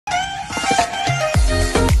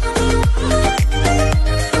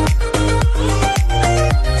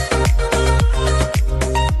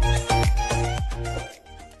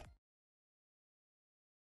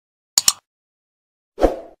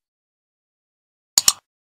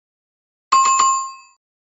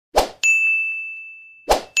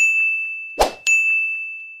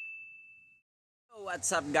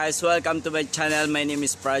What's up guys? Welcome to my channel. My name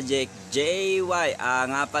is Project JY.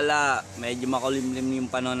 Nga pala, medyo makulimlim yung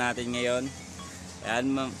panahon natin ngayon.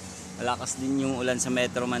 Ayan, malakas din yung ulan sa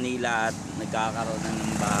Metro Manila at nagkakaroon ng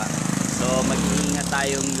baha. So mag-iingat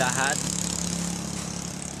tayong lahat.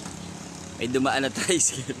 May dumaan na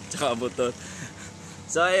tricycle tsaka motor.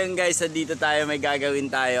 So ayun guys, dito tayo may gagawin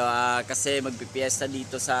tayo kasi magpipiesta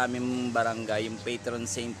dito sa aming barangay, yung patron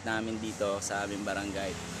saint namin dito sa aming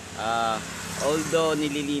barangay. Although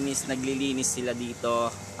naglilinis sila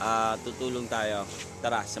dito, tutulong tayo.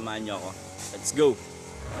 Tara, samahan nyo ako. Let's go!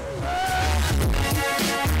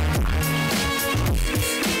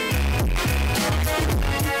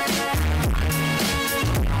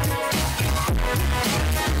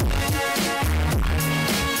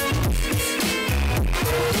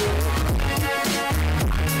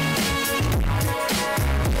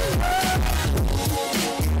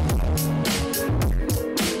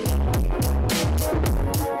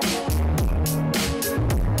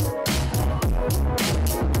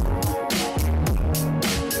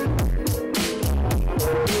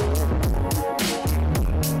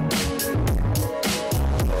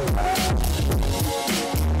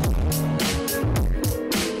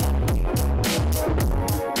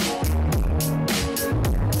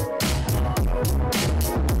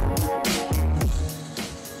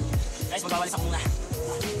 Guys, magwawalis ako muna.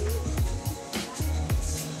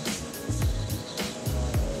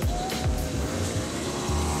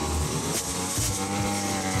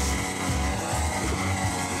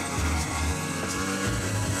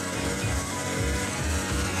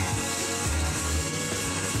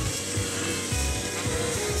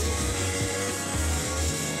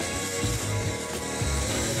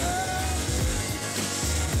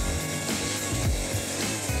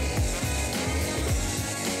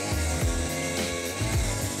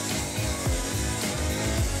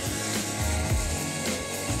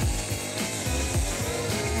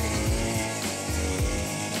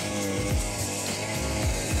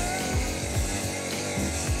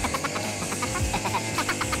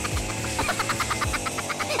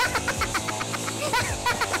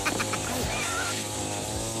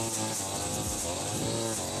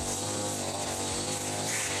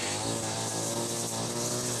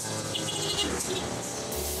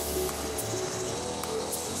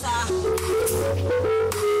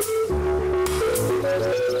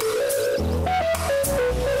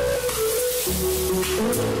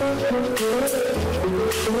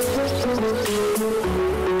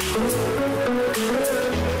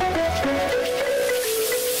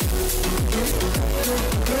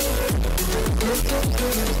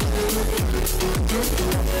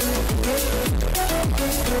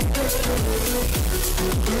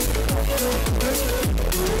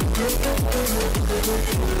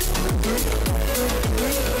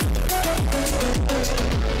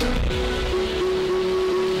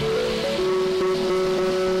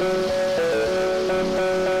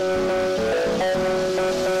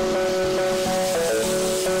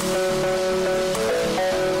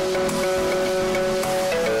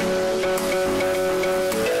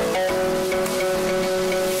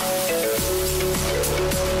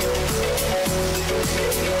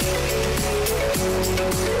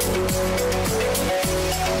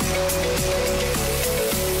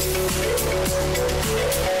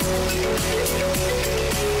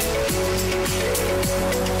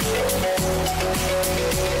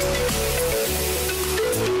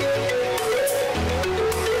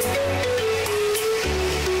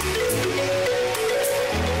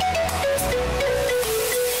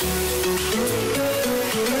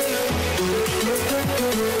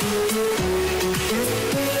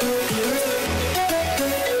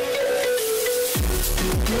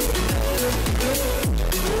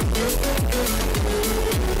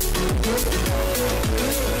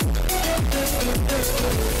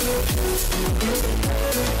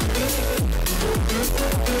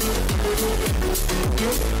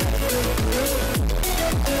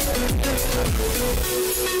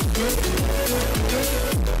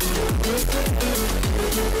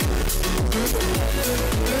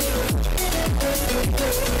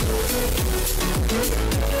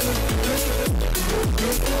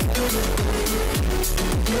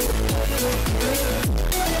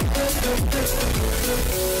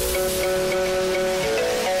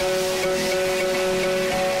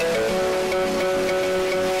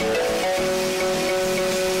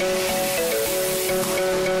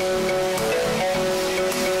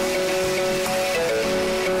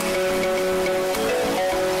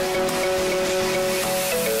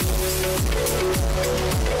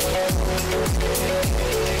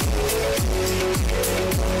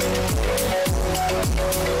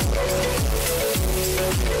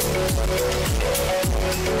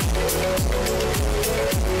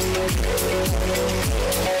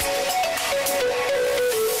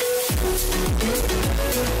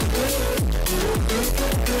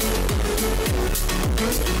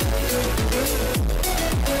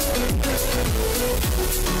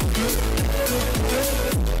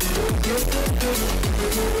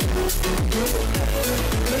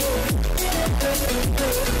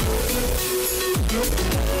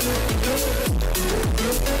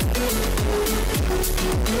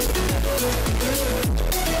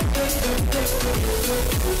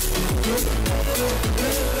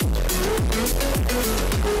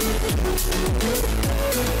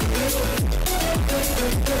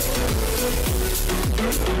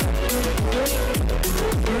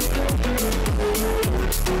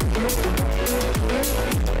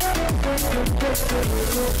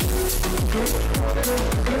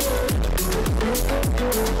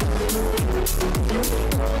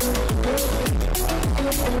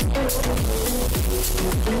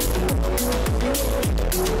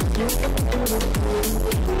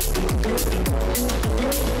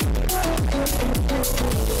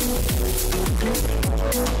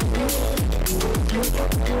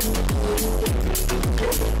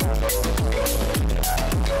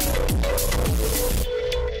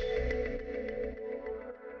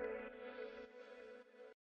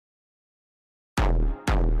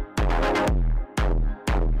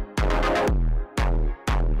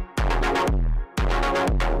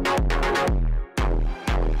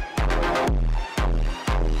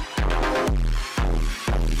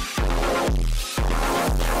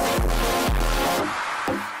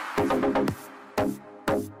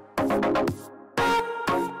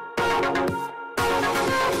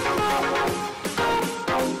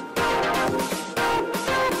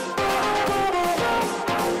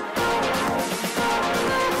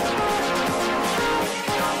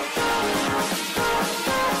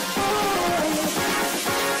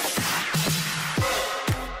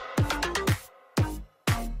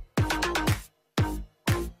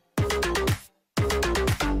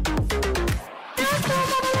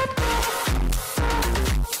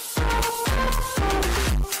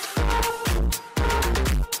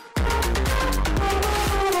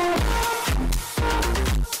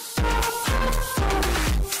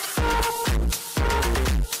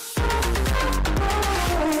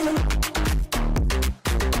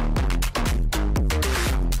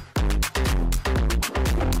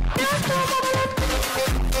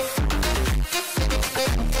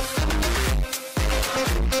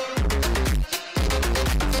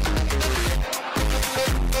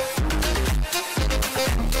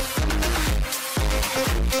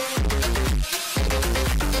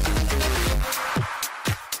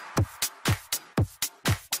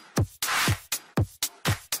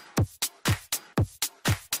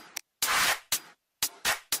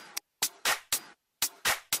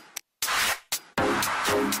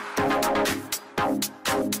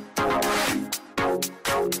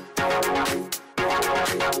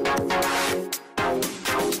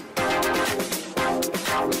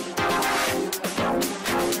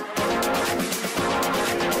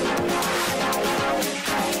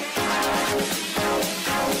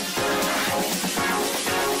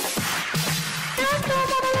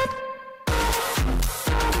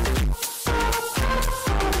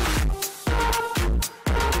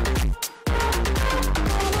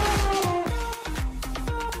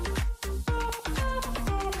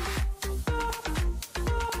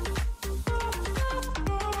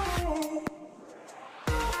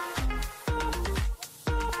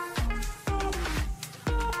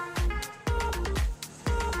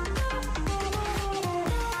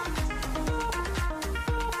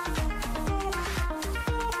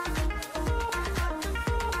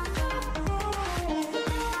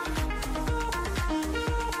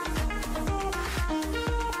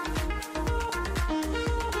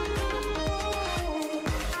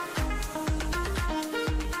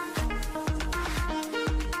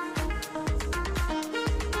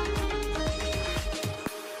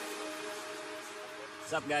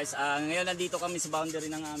 What's up guys? Ngayon nandito kami sa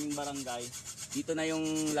boundary ng aming barangay. Dito na yung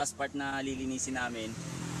last part na lilinisin namin.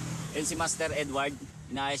 Yun si Master Edward.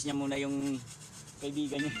 Inaayos niya muna yung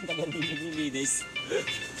kaibigan niya yung taga-lilinis.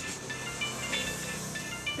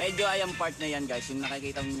 Medyo ayang part na yan guys. Yung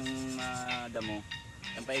nakikita mo yung damo.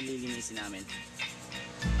 Yan pa yung lilinisin namin.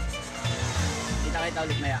 Kita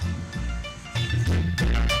ulit maya.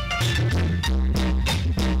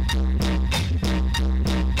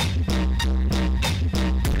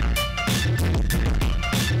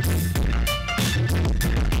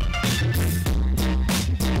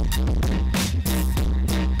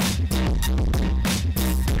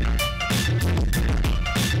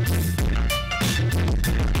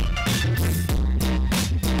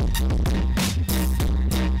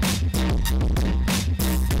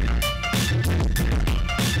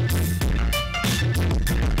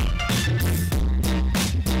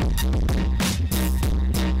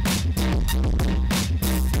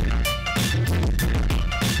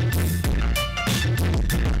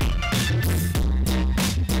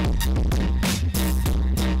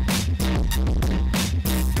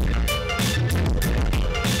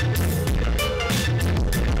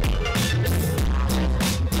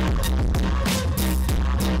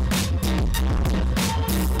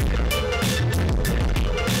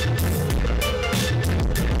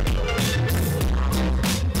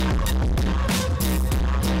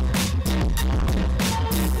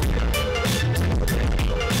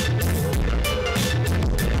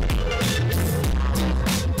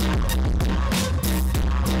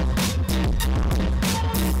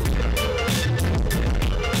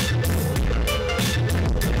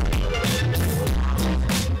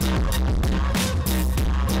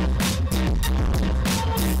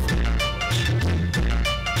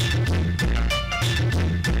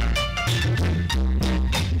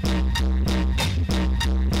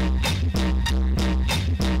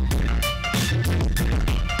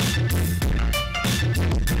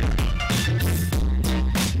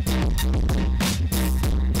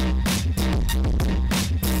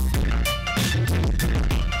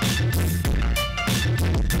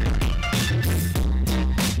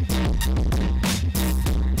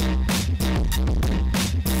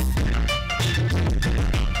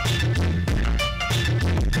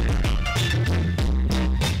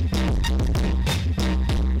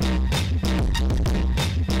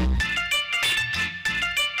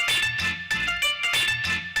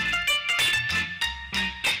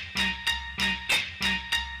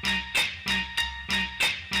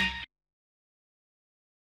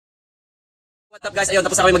 What's up guys? Ayun,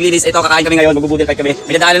 tapos na kami maglinis. Ito, kakain kami ngayon. Magbubudil fight kami.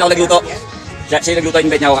 May dadaanan ako nagluto. Siya yung nagluto,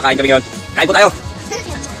 invite niya ako. Kakain kami ngayon. Kain po tayo.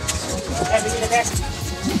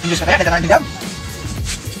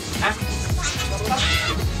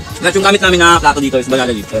 Lahat yung gamit namin na plato dito is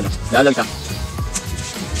balalagay. Ayun, lalag siya.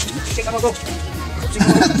 Sige na!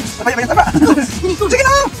 Sige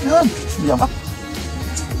na! Diyan ba?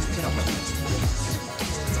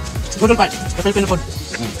 Google Park. Filipino food.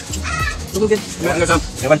 Google din. Uncle Sam.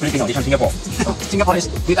 Ewan Filipino, di siya Singapore. Singapore is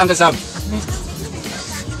With Uncle Sam.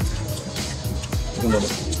 Yung lobo.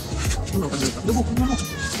 Dugo.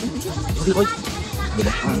 Dugo.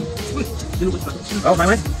 Oh,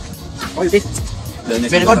 fine, fine. Oh, you taste.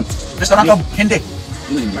 Very good. Restaurant of Hindi.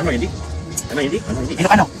 Ano hindi? Ano hindi? Ano hindi?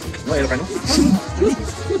 Ilocano. No, Ilocano.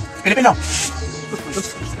 Filipino.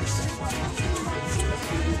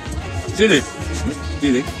 Chili.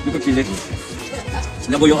 Chili. You put chili.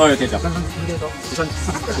 Labo yung oil ketchup. This one.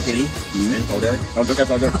 Chili. And powder.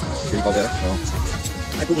 Powder. Chili powder.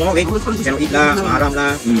 Oh. Ay, kung mo, okay. Cannot eat na, maharam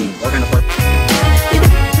na. All kind of food.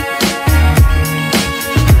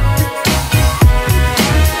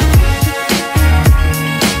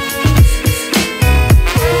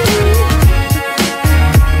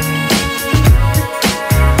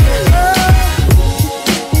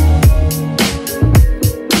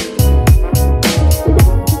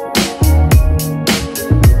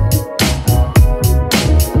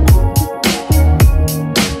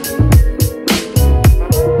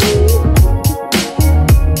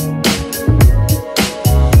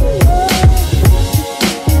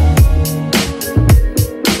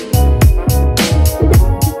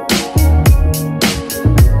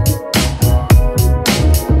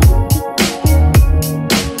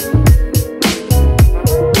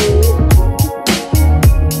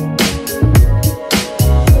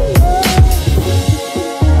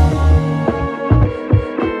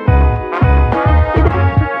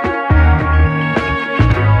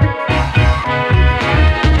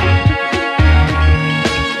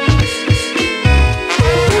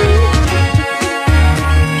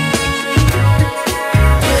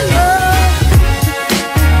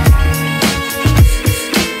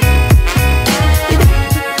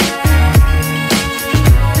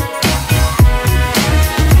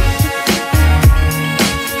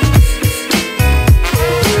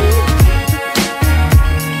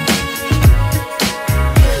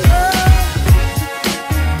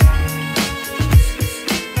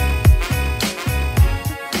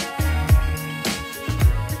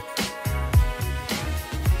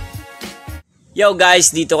 Yo guys,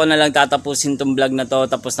 dito ko na lang tatapusin tong vlog na to.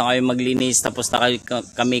 Tapos na kayo maglinis, tapos na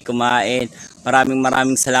kami kumain.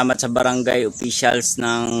 Maraming salamat sa barangay officials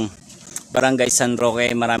ng Barangay San Roque.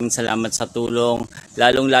 Maraming salamat sa tulong.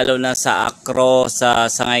 Lalong-lalo na sa ACRO, sa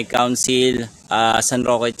Sangay Council, San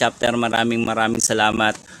Roque Chapter. Maraming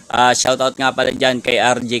salamat. Shoutout nga pala dyan kay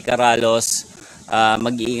RJ Caralos.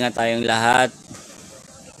 Mag-iingat tayong lahat.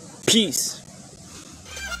 Peace!